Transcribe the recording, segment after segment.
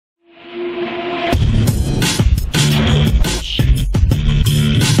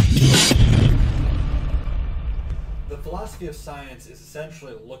science is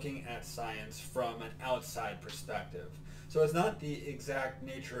essentially looking at science from an outside perspective. So it's not the exact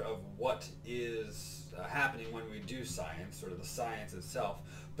nature of what is happening when we do science, sort of the science itself,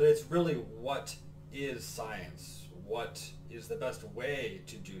 but it's really what is science? What is the best way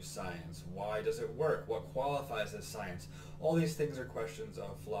to do science? Why does it work? What qualifies as science? All these things are questions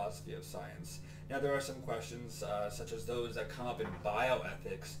of philosophy of science. Now there are some questions such as those that come up in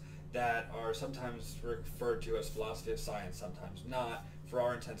bioethics that are sometimes referred to as philosophy of science, sometimes not. For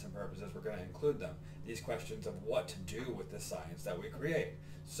our intents and purposes, we're going to include them. These questions of what to do with the science that we create.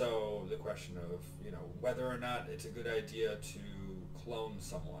 So the question of, whether or not it's a good idea to clone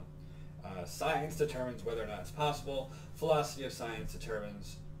someone. Science determines whether or not it's possible. Philosophy of science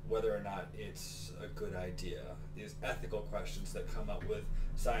determines whether or not it's a good idea. These ethical questions that come up with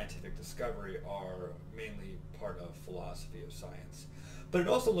scientific discovery are mainly part of philosophy of science. But it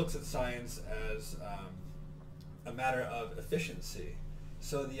also looks at science as a matter of efficiency.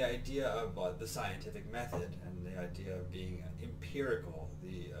 So the idea of the scientific method and the idea of being empirical,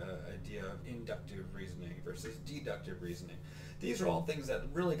 the idea of inductive reasoning versus deductive reasoning. These are all things that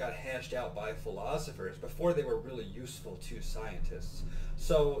really got hashed out by philosophers before they were really useful to scientists.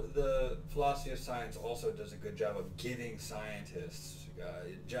 So the philosophy of science also does a good job of giving scientists,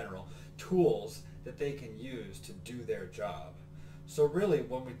 in general, tools that they can use to do their job. So really,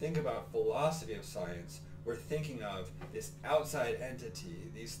 when we think about philosophy of science, we're thinking of this outside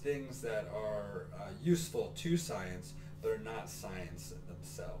entity, these things that are useful to science, but are not science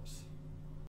themselves.